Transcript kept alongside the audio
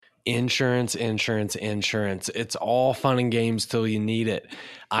Insurance, insurance, insurance. It's all fun and games till you need it.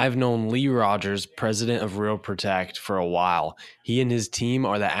 I've known Lee Rogers, president of Real Protect, for a while. He and his team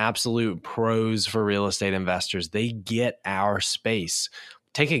are the absolute pros for real estate investors. They get our space.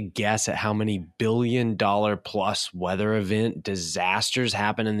 Take a guess at how many billion-dollar plus weather event disasters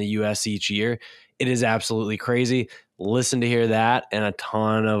happen in the U.S. each year. It is absolutely crazy. Listen to hear that and a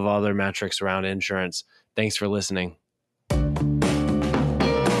ton of other metrics around insurance. Thanks for listening.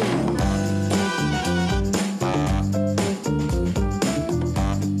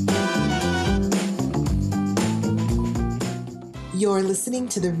 You're listening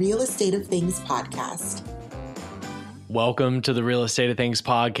to the Real Estate of Things podcast. Welcome to the Real Estate of Things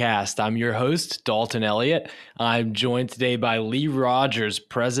podcast. I'm your host, Dalton Elliott. I'm joined today by Lee Rogers,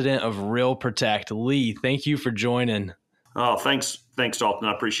 president of Real Protect. Lee, thank you for joining. Oh, thanks, Dalton.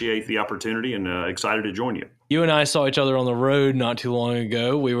 I appreciate the opportunity and excited to join you. You and I saw each other on the road not too long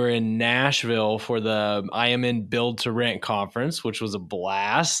ago. We were in Nashville for the IMN Build to Rent conference, which was a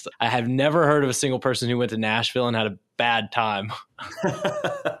blast. I have never heard of a single person who went to Nashville and had a bad time.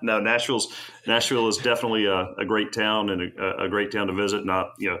 No, Nashville is definitely a great town and a great town to visit.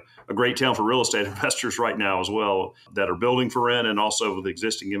 Not a great town for real estate investors right now as well that are building for rent, and also with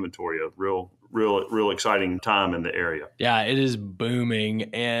existing inventory. A real exciting time in the area. Yeah, it is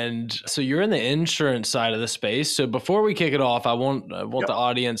booming. And so you're in the insurance side of the space. So before we kick it off, I want the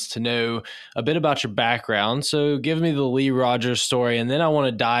audience to know a bit about your background. So give me the Lee Rogers story, and then I want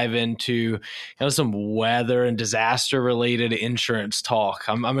to dive into some weather and disaster related insurance talk.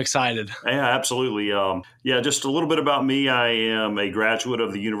 I'm excited. Yeah, absolutely. Just a little bit about me. I am a graduate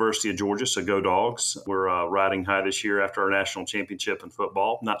of the University of Georgia, so go Dogs. We're riding high this year after our national championship in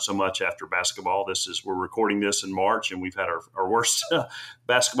football, not so much after basketball. We're recording this in March, and we've had our worst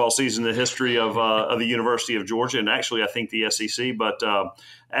basketball season in the history of the University of Georgia, and actually I think the SEC, but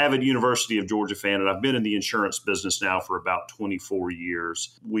avid University of Georgia fan, and I've been in the insurance business now for about 24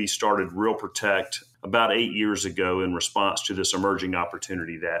 years. We started Real Protect about 8 years ago in response to this emerging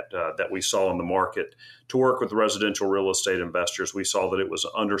opportunity that we saw in the market to work with residential real estate investors. We saw that it was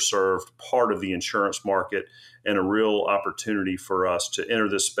an underserved part of the insurance market and a real opportunity for us to enter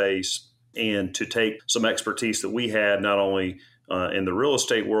this space and to take some expertise that we had not only in the real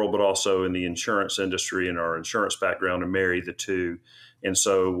estate world, but also in the insurance industry and our insurance background, and marry the two. And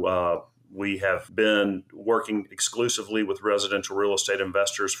so we have been working exclusively with residential real estate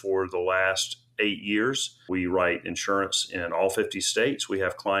investors for the last 8 years. We write insurance in all 50 states. We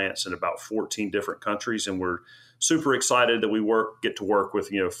have clients in about 14 different countries, and we're super excited that we get to work with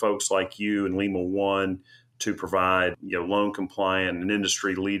folks like you and Lima One to provide loan compliant and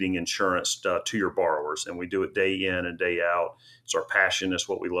industry leading insurance to your borrowers. And we do it day in and day out. It's our passion. It's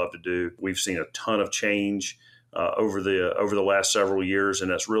what we love to do. We've seen a ton of change over the last several years, and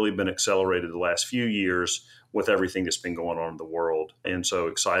that's really been accelerated the last few years with everything that's been going on in the world. And so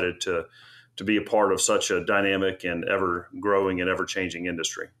excited to be a part of such a dynamic and ever growing and ever changing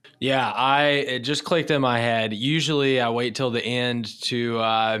industry. Yeah, it just clicked in my head. Usually I wait till the end to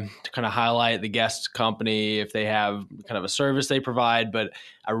kind of highlight the guest company if they have kind of a service they provide, but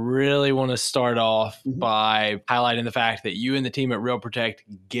I really want to start off by highlighting the fact that you and the team at Real Protect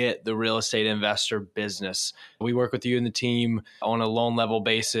get the real estate investor business. We work with you and the team on a loan level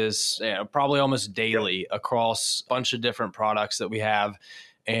basis, probably almost daily across a bunch of different products that we have.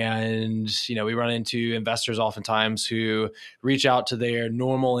 And, we run into investors oftentimes who reach out to their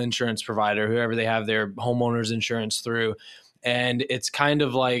normal insurance provider, whoever they have their homeowners insurance through. And it's kind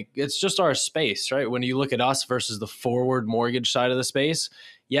of like, it's just our space, right? When you look at us versus the forward mortgage side of the space,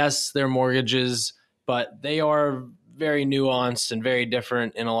 yes, they're mortgages, but they are very nuanced and very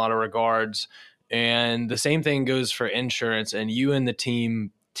different in a lot of regards. And the same thing goes for insurance, and you and the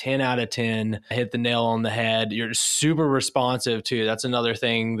team 10 out of 10 hit the nail on the head. You're super responsive too. That's another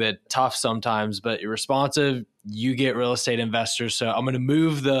thing that's tough sometimes, but you're responsive. You get real estate investors. So I'm going to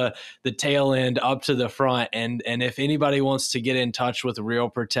move the tail end up to the front. And if anybody wants to get in touch with Real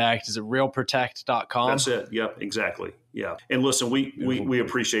Protect, is it realprotect.com? That's it. Yep, exactly. Yeah. And listen, we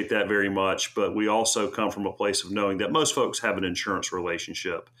appreciate that very much, but we also come from a place of knowing that most folks have an insurance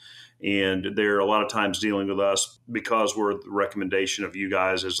relationship. And they're a lot of times dealing with us because we're the recommendation of you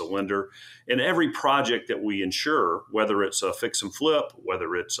guys as a lender. And every project that we insure, whether it's a fix and flip,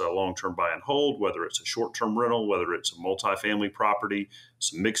 whether it's a long-term buy and hold, whether it's a short-term rental, whether it's a multifamily property,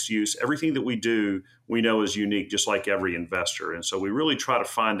 some mixed use, everything that we do, we know is unique, just like every investor. And so we really try to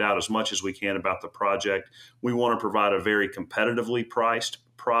find out as much as we can about the project. We want to provide a very competitively priced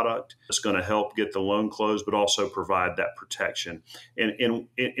product that's going to help get the loan closed, but also provide that protection. And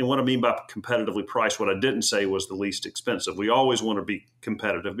what I mean by competitively priced, what I didn't say was the least expensive. We always want to be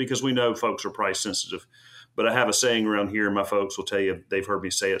competitive because we know folks are price sensitive. But I have a saying around here, and my folks will tell you, they've heard me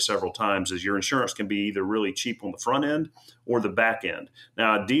say it several times, is your insurance can be either really cheap on the front end or the back end.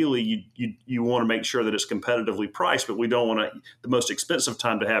 Now, ideally, you want to make sure that it's competitively priced, but we don't want to. The most expensive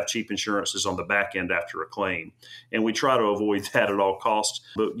time to have cheap insurance is on the back end after a claim, and we try to avoid that at all costs.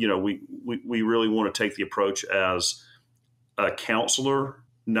 But we really want to take the approach as a counselor,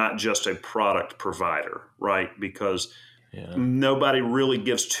 not just a product provider, right? Because nobody really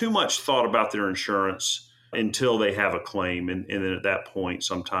gives too much thought about their insurance until they have a claim. And then at that point,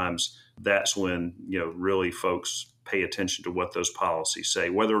 sometimes that's when, really folks pay attention to what those policies say.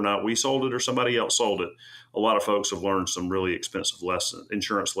 Whether or not we sold it or somebody else sold it, a lot of folks have learned some really expensive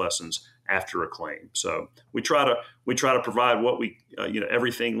insurance lessons after a claim. So we try to provide what we,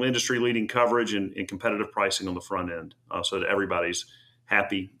 everything, industry leading coverage and competitive pricing on the front end so that everybody's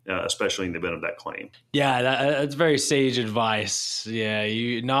happy, especially in the event of that claim. Yeah, that's very sage advice. Yeah,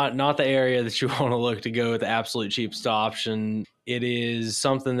 you not the area that you want to look to go with the absolute cheapest option. It is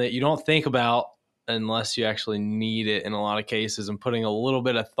something that you don't think about unless you actually need it in a lot of cases, and putting a little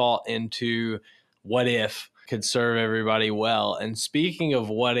bit of thought into what if could serve everybody well. And speaking of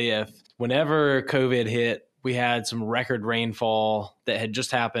what if, whenever COVID hit, we had some record rainfall that had just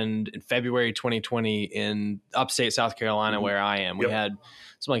happened in February 2020 in upstate South Carolina, where I am. We had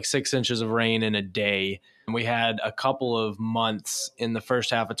something like 6 inches of rain in a day. And we had a couple of months in the first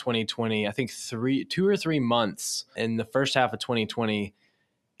half of 2020, I think 2 or 3 months in the first half of 2020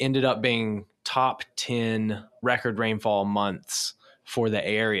 ended up being top 10 record rainfall months for the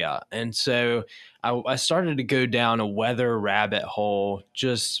area. And so I started to go down a weather rabbit hole,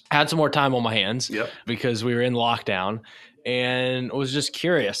 just had some more time on my hands because we were in lockdown, and was just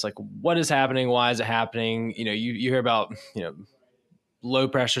curious, like, what is happening? Why is it happening? You hear about, low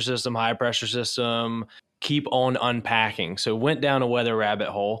pressure system, high pressure system, keep on unpacking. So went down a weather rabbit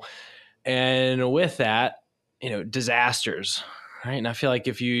hole, and with that, disasters, right? And I feel like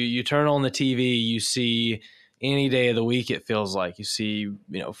if you turn on the TV, you see any day of the week, it feels like you see,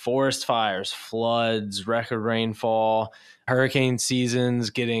 forest fires, floods, record rainfall, hurricane seasons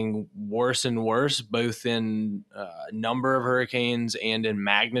getting worse and worse, both in number of hurricanes and in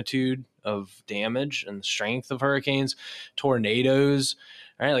magnitude of damage and strength of hurricanes, tornadoes.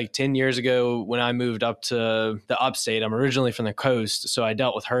 Right, like 10 years ago when I moved up to the upstate, I'm originally from the coast, so I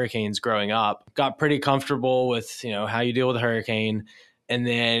dealt with hurricanes growing up. Got pretty comfortable with, how you deal with a hurricane. And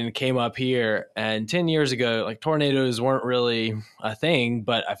then came up here, and 10 years ago, like, tornadoes weren't really a thing,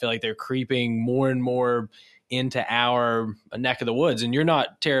 but I feel like they're creeping more and more into our neck of the woods. And you're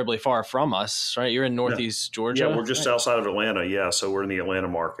not terribly far from us, right? You're in Northeast Georgia. Yeah, we're just outside of Atlanta. Yeah, so we're in the Atlanta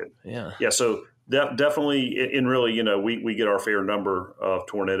market. Yeah. So definitely, and really, we get our fair number of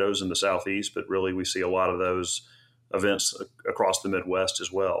tornadoes in the Southeast, but really we see a lot of those events across the Midwest as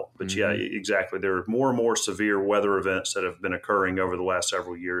well. But yeah, exactly. There are more and more severe weather events that have been occurring over the last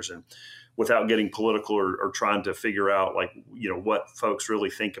several years. And without getting political or trying to figure out, like, what folks really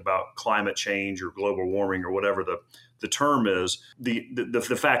think about climate change or global warming or whatever the term is,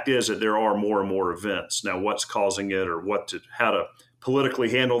 the fact is that there are more and more events. Now, what's causing it or how to politically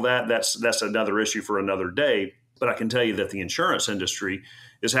handle that's another issue for another day. But I can tell you that the insurance industry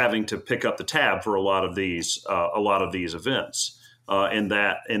is having to pick up the tab for a lot of these events, and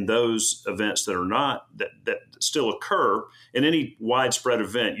those events that are not that still occur. In any widespread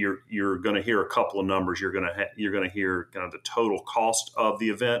event, you're going to hear a couple of numbers. You're going to hear kind of the total cost of the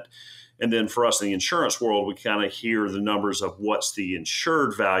event, and then for us in the insurance world, we kind of hear the numbers of what's the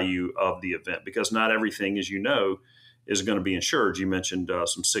insured value of the event, because not everything, as you know, is going to be insured. You mentioned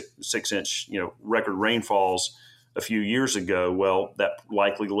some 6-inch record rainfalls a few years ago. Well, that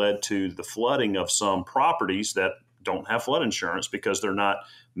likely led to the flooding of some properties that don't have flood insurance because they're not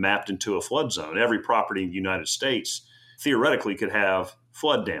mapped into a flood zone. Every property in the United States theoretically could have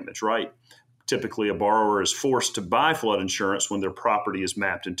flood damage, right? Typically, a borrower is forced to buy flood insurance when their property is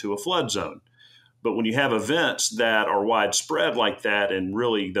mapped into a flood zone. But when you have events that are widespread like that, and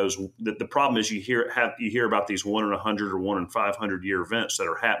really the problem is you hear about these 1 in 100 or 1 in 500 year events that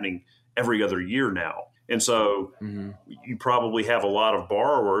are happening every other year now. And so you probably have a lot of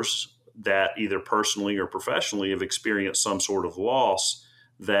borrowers that either personally or professionally have experienced some sort of loss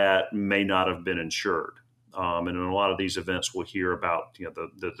that may not have been insured. And in a lot of these events, we'll hear about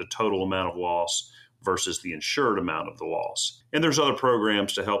the total amount of loss versus the insured amount of the loss. And there's other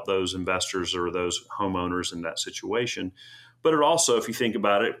programs to help those investors or those homeowners in that situation. But it also, if you think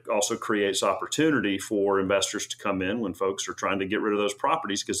about it, also creates opportunity for investors to come in when folks are trying to get rid of those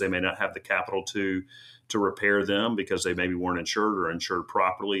properties because they may not have the capital to repair them because they maybe weren't insured or insured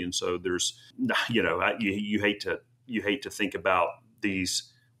properly. And so there's, you hate to think about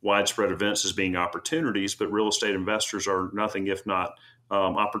these widespread events as being opportunities, but real estate investors are nothing if not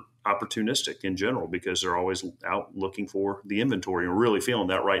opportunistic in general because they're always out looking for the inventory. And we're really feeling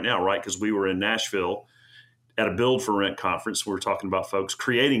that right now, right? Because we were in Nashville at a Build for Rent conference. We were talking about folks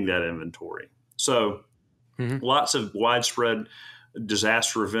creating that inventory. So lots of widespread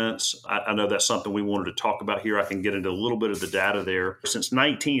disaster events. I know that's something we wanted to talk about here. I can get into a little bit of the data there. Since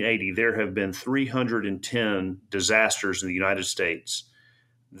 1980, there have been 310 disasters in the United States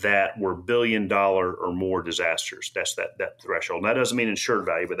that were $1 billion or more disasters. That's that threshold. And that doesn't mean insured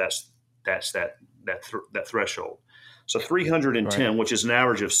value, but that's that threshold. So 310, right, which is an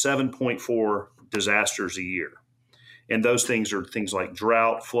average of 7.4 disasters a year. And those things are things like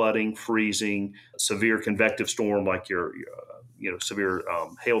drought, flooding, freezing, severe convective storm, like your severe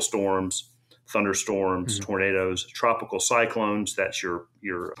hailstorms, thunderstorms, tornadoes, tropical cyclones, that's your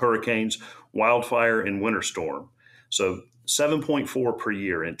hurricanes, wildfire, and winter storm. So 7.4 per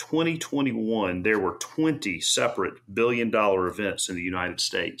year. In 2021, there were 20 separate billion-dollar events in the United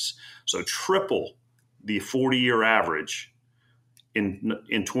States. So triple the 40-year average in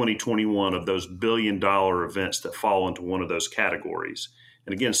 2021 of those billion-dollar events that fall into one of those categories.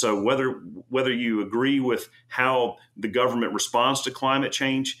 And again, so whether you agree with how the government responds to climate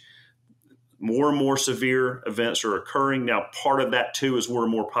change, more and more severe events are occurring. Now, part of that, too, is we're a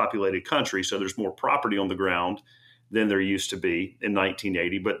more populated country, so there's more property on the ground than there used to be in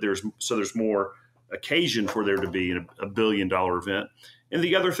 1980, but there's more occasion for there to be a billion-dollar event. And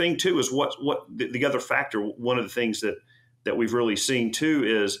the other thing, too, is what the other factor, one of the things that we've really seen, too,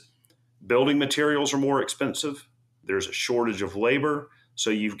 is building materials are more expensive. There's a shortage of labor. So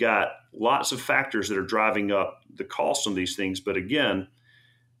you've got lots of factors that are driving up the cost of these things. But again,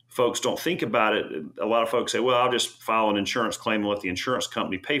 folks don't think about it. A lot of folks say, well, I'll just file an insurance claim and let the insurance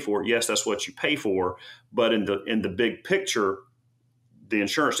company pay for it. Yes, that's what you pay for. But in the big picture, the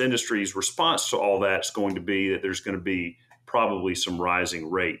insurance industry's response to all that is going to be that there's going to be probably some rising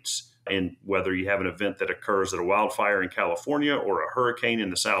rates. And whether you have an event that occurs at a wildfire in California or a hurricane in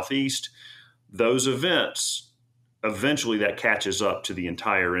the Southeast, those events, eventually that catches up to the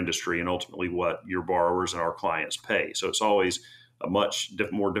entire industry and ultimately what your borrowers and our clients pay. So it's always a much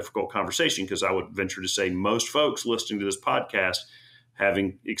more difficult conversation because I would venture to say most folks listening to this podcast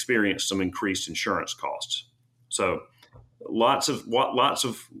having experienced some increased insurance costs. So lot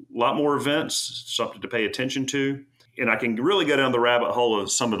more events, something to pay attention to. And I can really go down the rabbit hole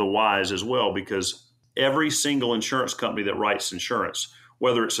of some of the whys as well, because every single insurance company that writes insurance,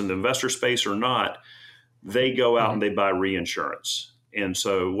 whether it's in the investor space or not, they go out and they buy reinsurance. And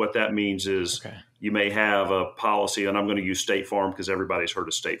so what that means is you may have a policy, and I'm going to use State Farm because everybody's heard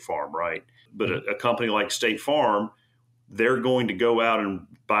of State Farm, right? But a company like State Farm, they're going to go out and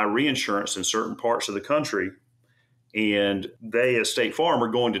buy reinsurance in certain parts of the country. And they, as State Farm,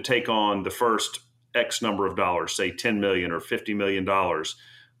 are going to take on the first X number of dollars, say $10 million or $50 million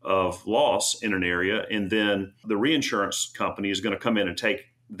of loss in an area. And then the reinsurance company is going to come in and take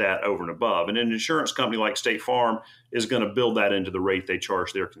that over and above. And an insurance company like State Farm is going to build that into the rate they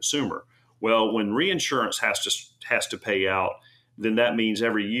charge their consumer. Well, when reinsurance has to pay out, then that means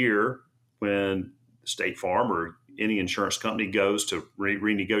every year when State Farm or any insurance company goes to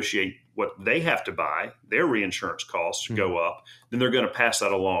renegotiate what they have to buy, their reinsurance costs go up, then they're going to pass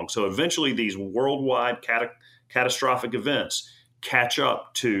that along. So eventually these worldwide catastrophic events catch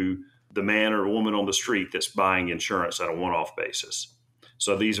up to the man or woman on the street that's buying insurance at a one-off basis.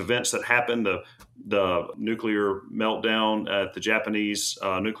 So these events that happened, the nuclear meltdown at the Japanese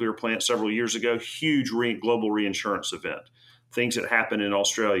nuclear plant several years ago, huge global reinsurance event. Things that happened in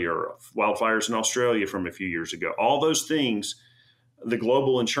Australia, or wildfires in Australia from a few years ago. All those things, the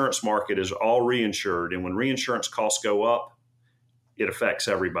global insurance market is all reinsured. And when reinsurance costs go up, it affects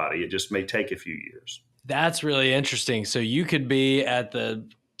everybody. It just may take a few years. That's really interesting. So you could be at the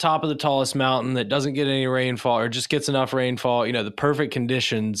top of the tallest mountain that doesn't get any rainfall or just gets enough rainfall, the perfect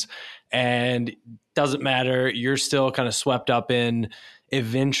conditions, and doesn't matter. You're still kind of swept up in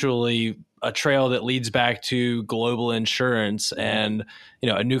eventually a trail that leads back to global insurance, and,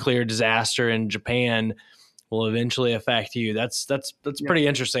 a nuclear disaster in Japan will eventually affect you. That's pretty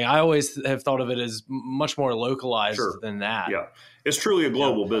interesting. I always have thought of it as much more localized than that. Yeah. It's truly a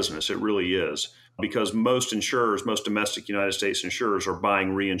global business. It really is. Because most domestic United States insurers are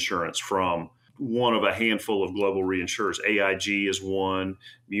buying reinsurance from one of a handful of global reinsurers. AIG is one,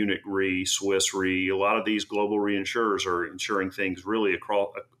 Munich Re, Swiss Re. A lot of these global reinsurers are insuring things really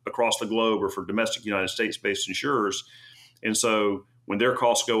across the globe, or for domestic United States-based insurers. And so when their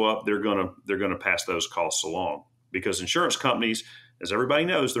costs go up, they're gonna pass those costs along, because insurance companies, as everybody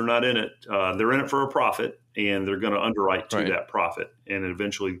knows, they're not in it. They're in it for a profit, and they're going to underwrite to that profit. And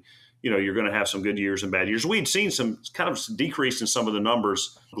eventually, you're going to have some good years and bad years. We'd seen some kind of decrease in some of the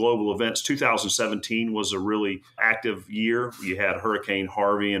numbers. Global events, 2017 was a really active year. You had Hurricane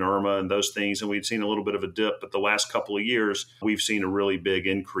Harvey and Irma and those things, and we'd seen a little bit of a dip. But the last couple of years, we've seen a really big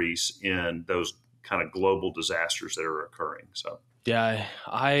increase in those kind of global disasters that are occurring. So. Yeah,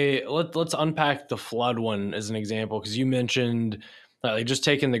 let's unpack the flood one as an example, because you mentioned just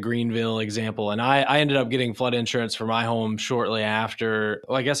taking the Greenville example, and I ended up getting flood insurance for my home shortly after,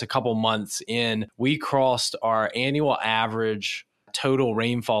 I guess a couple months in. We crossed our annual average total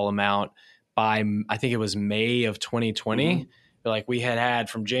rainfall amount by, I think it was May of 2020. Mm-hmm. Like we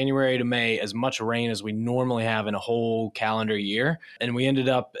had from January to May as much rain as we normally have in a whole calendar year. And we ended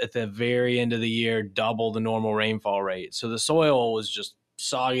up at the very end of the year, double the normal rainfall rate. So the soil was just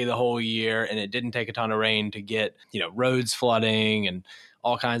soggy the whole year, and it didn't take a ton of rain to get, roads flooding and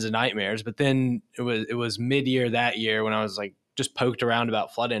all kinds of nightmares. But then it was mid-year that year when I was just poked around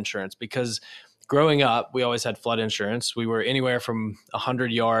about flood insurance, because growing up, we always had flood insurance. We were anywhere from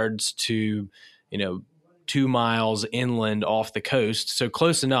 100 yards to, 2 miles inland off the coast. So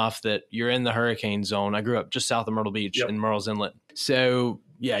close enough that you're in the hurricane zone. I grew up just south of Myrtle Beach in Murrells Inlet. So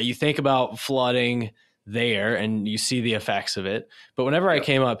yeah, you think about flooding there and you see the effects of it. But whenever I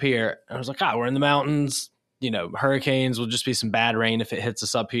came up here, I was like, we're in the mountains, hurricanes will just be some bad rain if it hits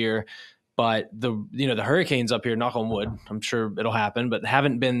us up here. But the hurricanes up here, knock on wood, I'm sure it'll happen, but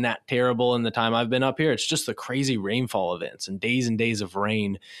haven't been that terrible in the time I've been up here. It's just the crazy rainfall events and days of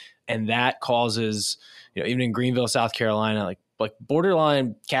rain. And that causes, even in Greenville, South Carolina, like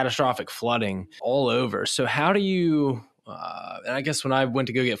borderline catastrophic flooding all over. So how do you, and I guess when I went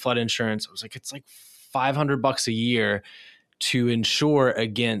to go get flood insurance, I was like, it's like $500 a year to insure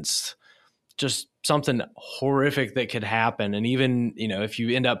against just something horrific that could happen. And even, if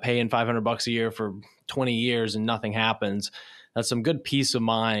you end up paying $500 a year for 20 years and nothing happens, that's some good peace of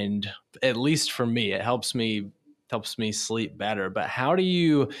mind, at least for me. It helps me sleep better. But how do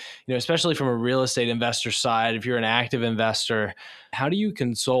you, especially from a real estate investor side, if you're an active investor, how do you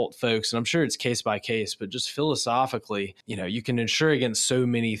consult folks? And I'm sure it's case by case, but just philosophically, you can insure against so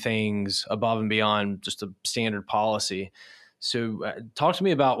many things above and beyond just a standard policy. So talk to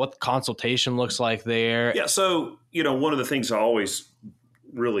me about what the consultation looks like there. Yeah. So, one of the things I always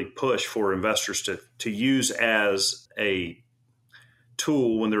really push for investors to use as a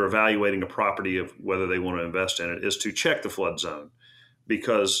tool when they're evaluating a property of whether they want to invest in it is to check the flood zone,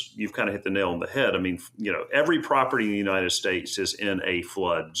 because you've kind of hit the nail on the head. I mean, every property in the United States is in a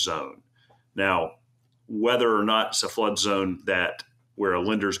flood zone. Now, whether or not it's a flood zone where a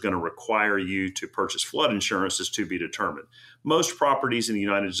lender is going to require you to purchase flood insurance is to be determined. Most properties in the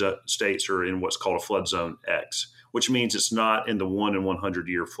United States are in what's called a flood zone X, which means it's not in the 1 in 100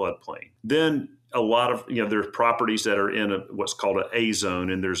 year floodplain. Then a lot of, there's properties that are in what's called an A zone,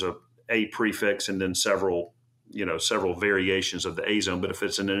 and there's a prefix and then several variations of the A zone. But if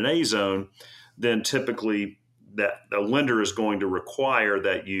it's in an A zone, then typically that the lender is going to require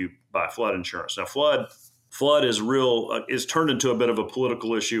that you buy flood insurance. Now, flood is turned into a bit of a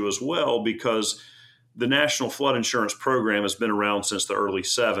political issue as well, because the National Flood Insurance Program has been around since the early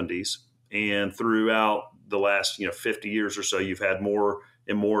 70s. And throughout the last 50 years or so, you've had more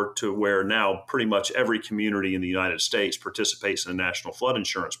and more to where now pretty much every community in the United States participates in the National Flood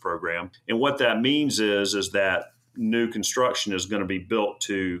Insurance Program. And what that means is that new construction is going to be built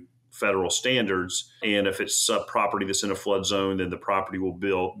to federal standards. And if it's a property that's in a flood zone, then the property will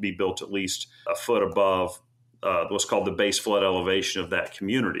be built at least a foot above what's called the base flood elevation of that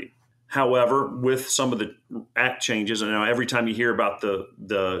community. However, with some of the act changes, and now every time you hear about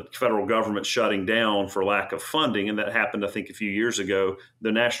the federal government shutting down for lack of funding, and that happened, I think, a few years ago,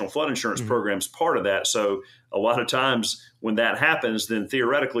 the National Flood Insurance Program is part of that. So a lot of times when that happens, then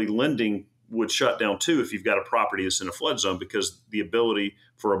theoretically lending would shut down too if you've got a property that's in a flood zone, because the ability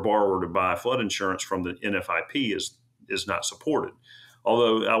for a borrower to buy flood insurance from the NFIP is not supported.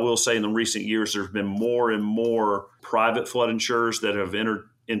 Although I will say in the recent years, there's been more and more private flood insurers that have entered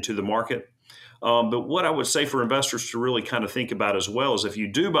into the market. But what I would say for investors to really kind of think about as well is if you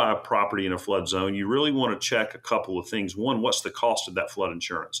do buy a property in a flood zone, you really want to check a couple of things. One, what's the cost of that flood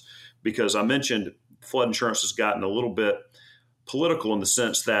insurance? Because I mentioned flood insurance has gotten a little bit political in the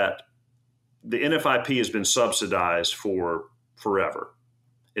sense that the NFIP has been subsidized for forever.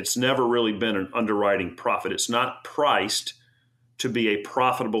 It's never really been an underwriting profit. It's not priced to be a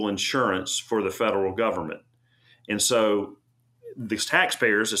profitable insurance for the federal government. And so the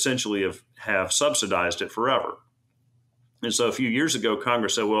taxpayers essentially have subsidized it forever. And so a few years ago,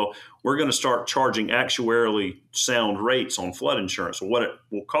 Congress said, well, we're going to start charging actuarially sound rates on flood insurance, what it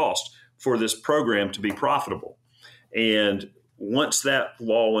will cost for this program to be profitable. And once that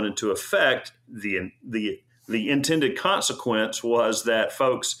law went into effect, the intended consequence was that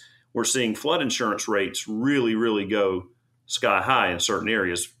folks were seeing flood insurance rates really, really go sky high in certain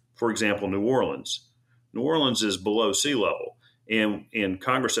areas. For example, New Orleans. New Orleans is below sea level. And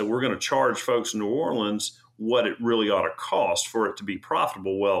Congress said, we're going to charge folks in New Orleans what it really ought to cost for it to be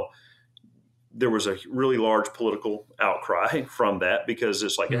profitable. Well, there was a really large political outcry from that because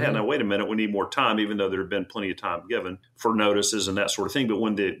it's like, hey, now, wait a minute, we need more time, even though there had been plenty of time given for notices and that sort of thing. But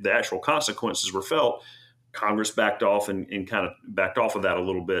when the actual consequences were felt, Congress backed off and kind of backed off of that a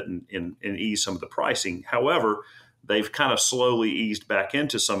little bit and eased some of the pricing. However, they've kind of slowly eased back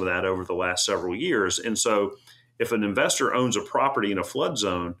into some of that over the last several years. And so if an investor owns a property in a flood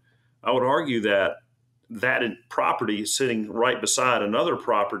zone, I would argue that property is sitting right beside another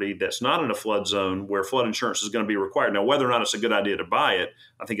property that's not in a flood zone where flood insurance is going to be required. Now, whether or not it's a good idea to buy it,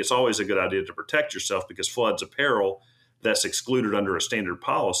 I think it's always a good idea to protect yourself because flood's a peril that's excluded under a standard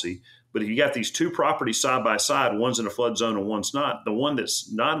policy. But if you got these two properties side by side, one's in a flood zone and one's not, the one that's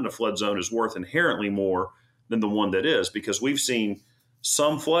not in a flood zone is worth inherently more than the one that is, because we've seen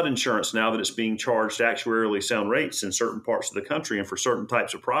some flood insurance now that it's being charged actuarially sound rates in certain parts of the country and for certain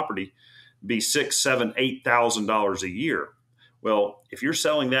types of property be $6,000, $7,000, $8,000 a year. Well, if you're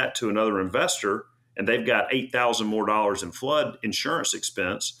selling that to another investor and they've got $8,000 more in flood insurance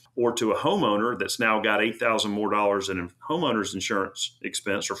expense, or to a homeowner that's now got $8,000 more in homeowner's insurance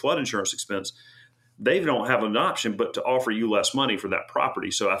expense or flood insurance expense, they don't have an option but to offer you less money for that property.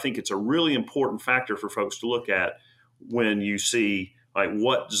 So I think it's a really important factor for folks to look at when you see like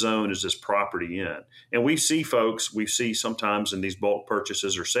what zone is this property in. And we see sometimes in these bulk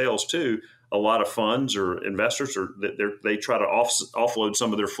purchases or sales too, a lot of funds or investors they try to offload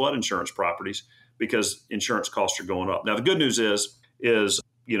some of their flood insurance properties because insurance costs are going up. Now, the good news is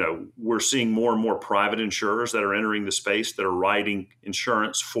we're seeing more and more private insurers that are entering the space that are writing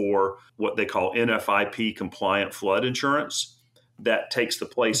insurance for what they call NFIP compliant flood insurance that takes the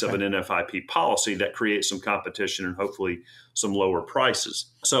place of an NFIP policy that creates some competition and hopefully some lower prices.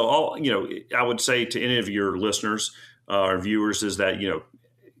 So I would say to any of your listeners or viewers is that,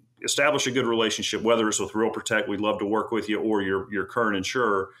 establish a good relationship, whether it's with Real Protect, we'd love to work with you, or your current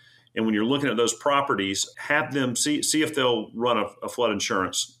insurer. And when you're looking at those properties, have them see if they'll run a flood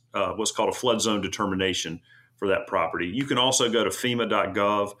insurance, what's called a flood zone determination for that property. You can also go to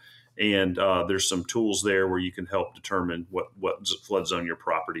FEMA.gov, and there's some tools there where you can help determine what flood zone your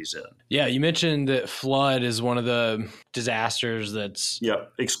property's in. Yeah, you mentioned that flood is one of the disasters that's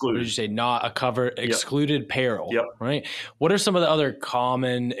excluded. What did you say? Not a covered excluded peril. Yep. Right. What are some of the other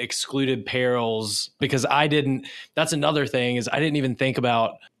common excluded perils? Because that's another thing is I didn't even think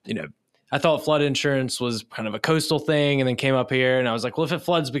about, I thought flood insurance was kind of a coastal thing and then came up here and I was like, well, if it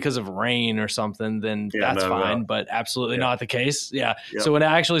floods because of rain or something, then that's fine, but absolutely not the case. Yeah. Yep. So when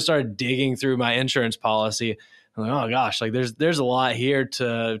I actually started digging through my insurance policy, I'm like, oh gosh, like there's a lot here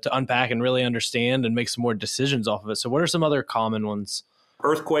to unpack and really understand and make some more decisions off of it. So what are some other common ones?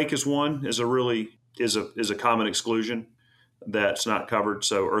 Earthquake is one, is a common exclusion that's not covered.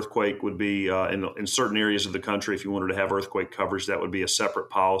 So earthquake would be in certain areas of the country. If you wanted to have earthquake coverage, that would be a separate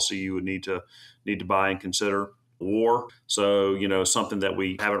policy you would need to buy and consider. War, so something that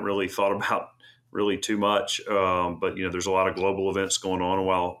we haven't really thought about really too much, but there's a lot of global events going on. And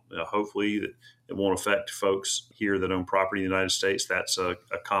while hopefully it won't affect folks here that own property in the United States, that's a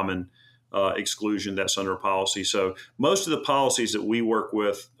common exclusion that's under a policy. So most of the policies that we work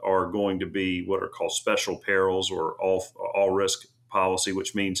with are going to be what are called special perils or all risk policy,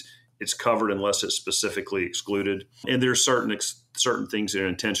 which means it's covered unless it's specifically excluded. And there's certain things that are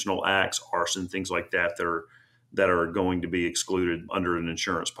intentional acts, arson, things like that that are going to be excluded under an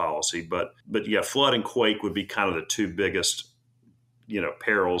insurance policy. But yeah, flood and quake would be kind of the two biggest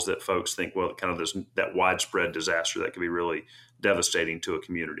perils that folks think, well, kind of that widespread disaster that could be really devastating to a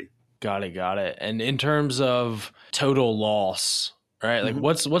community. Got it. And in terms of total loss, right? Like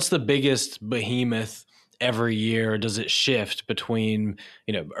what's the biggest behemoth every year? Does it shift between,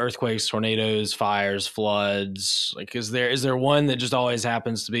 earthquakes, tornadoes, fires, floods? Like, is there one that just always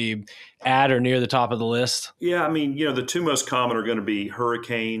happens to be at or near the top of the list? Yeah. I mean, the two most common are going to be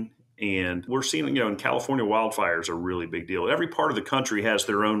hurricane, and we're seeing, in California, wildfires are a really big deal. Every part of the country has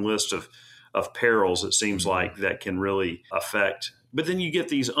their own list of perils, it seems like, that can really affect But then you get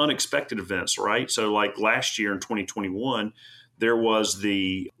these unexpected events, right? So like last year in 2021, there was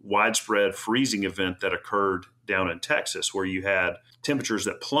the widespread freezing event that occurred down in Texas, where you had temperatures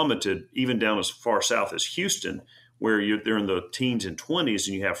that plummeted even down as far south as Houston, where they're in the teens and 20s,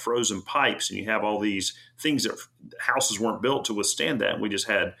 and you have frozen pipes, and you have all these things that houses weren't built to withstand that. And we just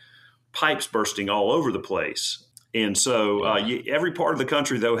had pipes bursting all over the place. And so every part of the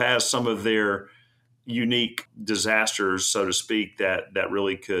country, though, has some of their unique disasters, so to speak, that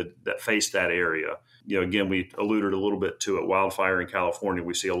really that face that area. Again, we alluded a little bit to it. Wildfire in California.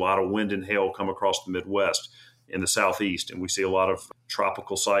 We see a lot of wind and hail come across the Midwest in the Southeast, and we see a lot of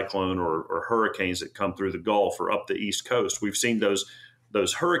tropical cyclone or hurricanes that come through the Gulf or up the East Coast. We've seen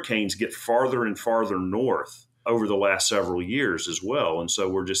those hurricanes get farther and farther north over the last several years as well. And so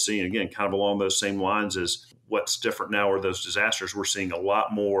we're just seeing, again, kind of along those same lines as what's different now are those disasters. We're seeing a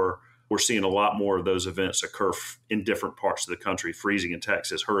lot more of those events occur in different parts of the country. Freezing in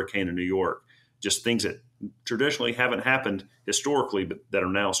Texas, hurricane in New York, just things that traditionally haven't happened historically, but that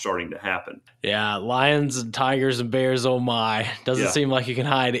are now starting to happen. Yeah, lions and tigers and bears, oh my. Doesn't seem like you can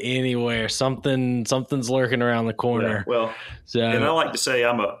hide anywhere. Something's lurking around the corner. Yeah, well, and I like to say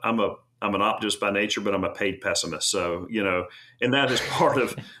I'm an optimist by nature, but I'm a paid pessimist. So, and that is part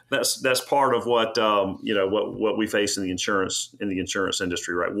of that's part of what what we face in the insurance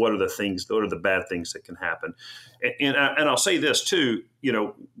industry, right? What are the bad things that can happen? And I'll say this too,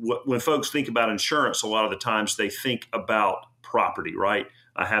 when folks think about insurance, a lot of the times they think about property, right?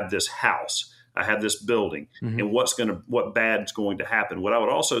 I have this house, I have this building, and what bad's going to happen. What I would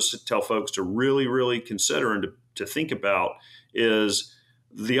also tell folks to really, really consider and to think about is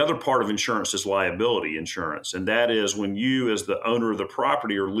the other part of insurance is liability insurance. And that is when you, as the owner of the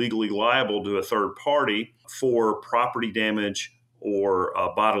property, are legally liable to a third party for property damage or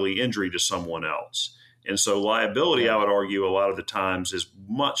bodily injury to someone else. And so liability, I would argue, a lot of the times is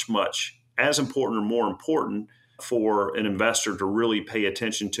much, much as important or more important for an investor to really pay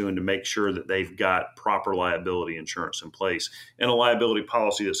attention to and to make sure that they've got proper liability insurance in place and a liability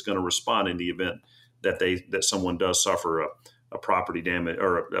policy that's going to respond in the event that someone does suffer a property damage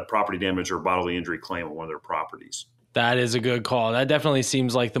or bodily injury claim on one of their properties. That is a good call. That definitely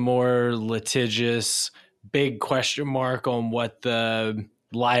seems like the more litigious, big question mark on what the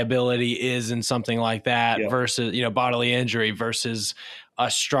liability is in something like that versus, bodily injury versus a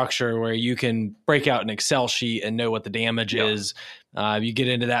structure where you can break out an Excel sheet and know what the damage is. You get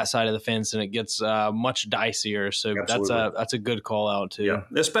into that side of the fence and it gets much dicier. So Absolutely. that's a good call out too. Yeah,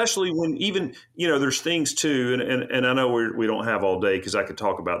 especially when even, there's things too, and I know we don't have all day because I could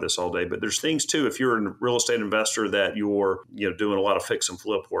talk about this all day, but there's things too, if you're a real estate investor that you're, doing a lot of fix and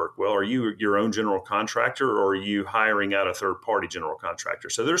flip work, well, are you your own general contractor or are you hiring out a third party general contractor?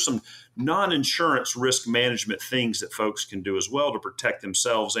 So there's some non-insurance risk management things that folks can do as well to protect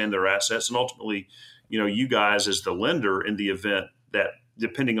themselves and their assets. And ultimately, you guys as the lender in the event that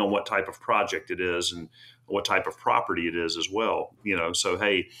depending on what type of project it is and what type of property it is as well, so,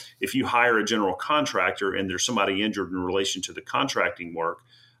 hey, if you hire a general contractor and there's somebody injured in relation to the contracting work,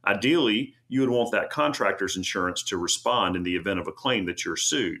 ideally you would want that contractor's insurance to respond in the event of a claim that you're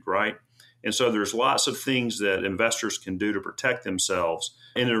sued, right? And so there's lots of things that investors can do to protect themselves,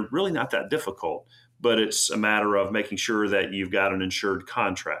 and they're really not that difficult, but it's a matter of making sure that you've got an insured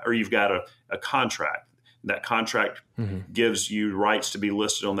contract or you've got a contract. That contract gives you rights to be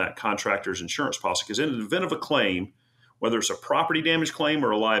listed on that contractor's insurance policy. Because in the event of a claim, whether it's a property damage claim or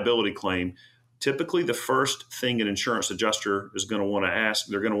a liability claim, typically the first thing an insurance adjuster is going to want to ask,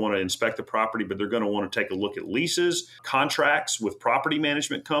 they're going to want to inspect the property, but they're going to want to take a look at leases, contracts with property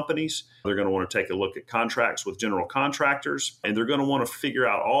management companies. They're going to want to take a look at contracts with general contractors, and they're going to want to figure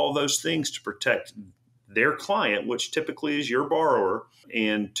out all those things to protect their client, which typically is your borrower,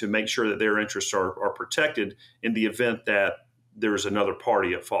 and to make sure that their interests are protected in the event that there's another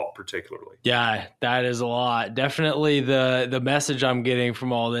party at fault particularly. Yeah, that is a lot. Definitely the message I'm getting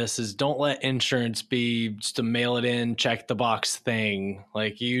from all this is don't let insurance be just a mail it in, check the box thing.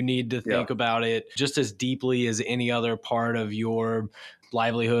 Like you need to think about it just as deeply as any other part of your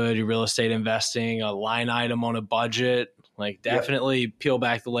livelihood, your real estate investing, a line item on a budget. Like definitely peel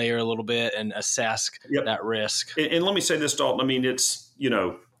back the layer a little bit and assess that risk. And let me say this, Dalton. I mean, it's,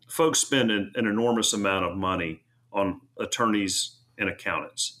 folks spend an enormous amount of money on attorneys and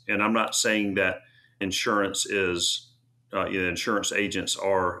accountants. And I'm not saying that insurance is, insurance agents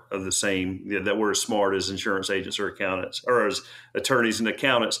are of the same, that we're as smart as insurance agents or accountants or as attorneys and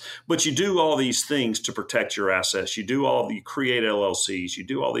accountants. But you do all these things to protect your assets. You create LLCs, you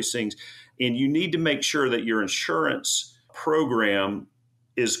do all these things. And you need to make sure that your insurance program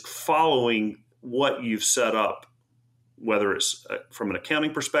is following what you've set up whether it's from an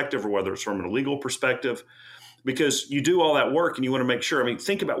accounting perspective or whether it's from a legal perspective, because you do all that work and you want to make sure. I mean,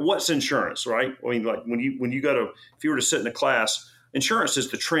 think about what's insurance, right? I mean, like when you go to, if you were to sit in a class, insurance is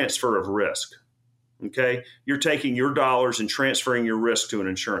the transfer of risk. Okay. You're taking your dollars and transferring your risk to an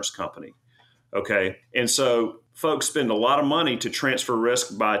insurance company. Okay. And so folks spend a lot of money to transfer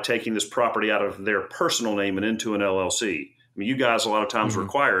risk by taking this property out of their personal name and into an LLC. I mean, you guys a lot of times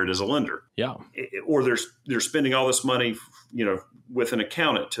require it as a lender. Yeah. Or they're spending all this money, with an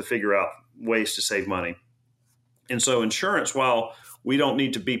accountant to figure out ways to save money. And so insurance, while we don't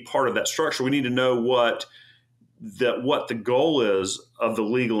need to be part of that structure, we need to know what the goal is of the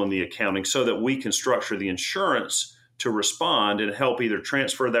legal and the accounting so that we can structure the insurance to respond and help either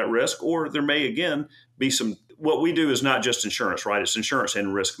transfer that risk, or there may, again, be some, what we do is not just insurance, right? It's insurance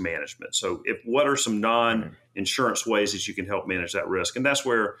and risk management. So what are some non-insurance ways that you can help manage that risk? And that's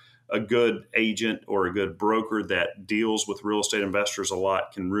where a good agent or a good broker that deals with real estate investors a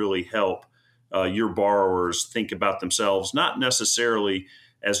lot can really help your borrowers think about themselves, not necessarily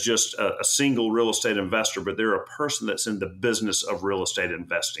as just a single real estate investor, but they're a person that's in the business of real estate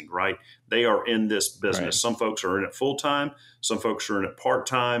investing, right? They are in this business. Right. Some folks are in it full-time, some folks are in it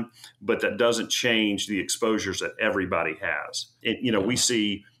part-time, but that doesn't change the exposures that everybody has. We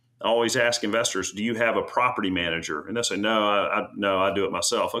see, I always ask investors, do you have a property manager? And they say, no, I do it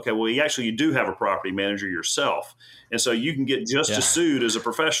myself. Okay, well, you do have a property manager yourself. And so you can get just as sued as a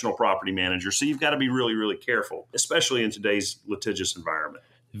professional property manager. So you've got to be really, really careful, especially in today's litigious environment.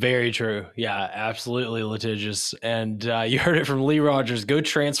 Very true. Yeah, absolutely litigious. And you heard it from Lee Rogers. Go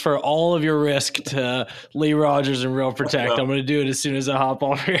transfer all of your risk to Lee Rogers and Real Protect. I'm going to do it as soon as I hop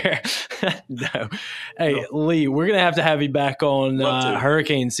off here. No. Hey, Lee, we're going to have you back on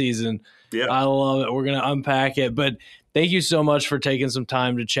hurricane season. Yeah. I love it. We're going to unpack it. But thank you so much for taking some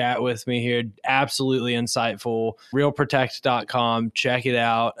time to chat with me here. Absolutely insightful. RealProtect.com. Check it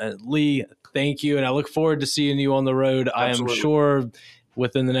out. Lee, thank you. And I look forward to seeing you on the road. Absolutely. I am sure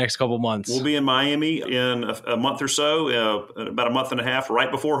within the next couple months. We'll be in Miami in a month or so, about a month and a half,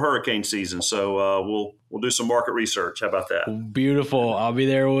 right before hurricane season. So we'll do some market research. How about that? Beautiful. I'll be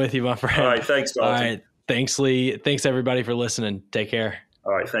there with you, my friend. All right. Thanks, Dalton. All right. Thanks, Lee. Thanks, everybody, for listening. Take care.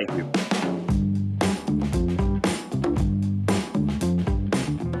 All right. Thank you.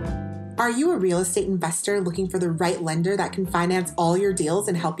 Are you a real estate investor looking for the right lender that can finance all your deals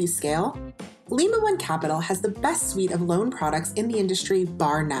and help you scale? Lima One Capital has the best suite of loan products in the industry,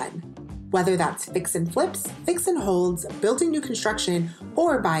 bar none. Whether that's fix and flips, fix and holds, building new construction,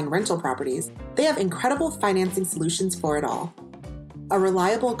 or buying rental properties, they have incredible financing solutions for it all. A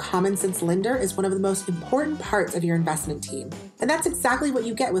reliable, common-sense lender is one of the most important parts of your investment team, and that's exactly what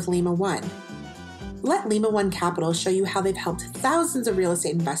you get with Lima One. Let Lima One Capital show you how they've helped thousands of real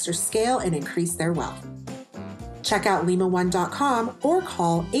estate investors scale and increase their wealth. Check out limaone.com or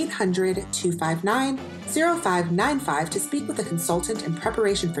call 800-259-0595 to speak with a consultant in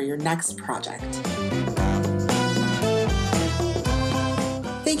preparation for your next project.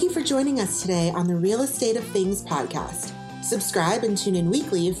 Thank you for joining us today on the Real Estate of Things podcast. Subscribe and tune in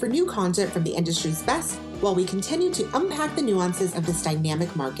weekly for new content from the industry's best while we continue to unpack the nuances of this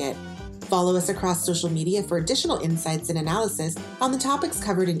dynamic market. Follow us across social media for additional insights and analysis on the topics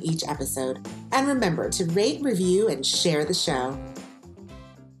covered in each episode. And remember to rate, review, and share the show.